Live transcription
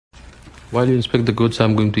While you inspect the goods,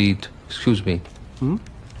 I'm going to eat. Excuse me. You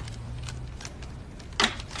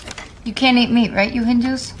can't eat meat, right, you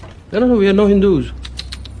Hindus? No, we are no Hindus.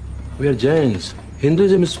 We are Jains.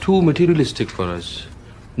 Hinduism is too materialistic for us.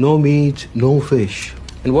 No meat, no fish.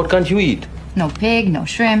 And what can't you eat? No pig, no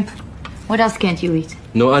shrimp. What else can't you eat?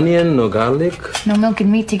 No onion, no garlic. No milk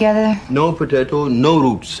and meat together. No potato, no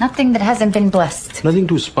roots. Nothing that hasn't been blessed. Nothing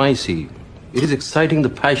too spicy. It is exciting the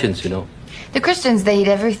passions, you know. The Christians, they eat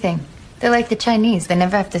everything. They're like the Chinese. They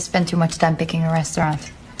never have to spend too much time picking a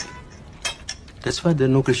restaurant. That's why there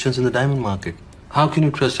are no Christians in the diamond market. How can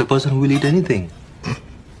you trust a person who will eat anything?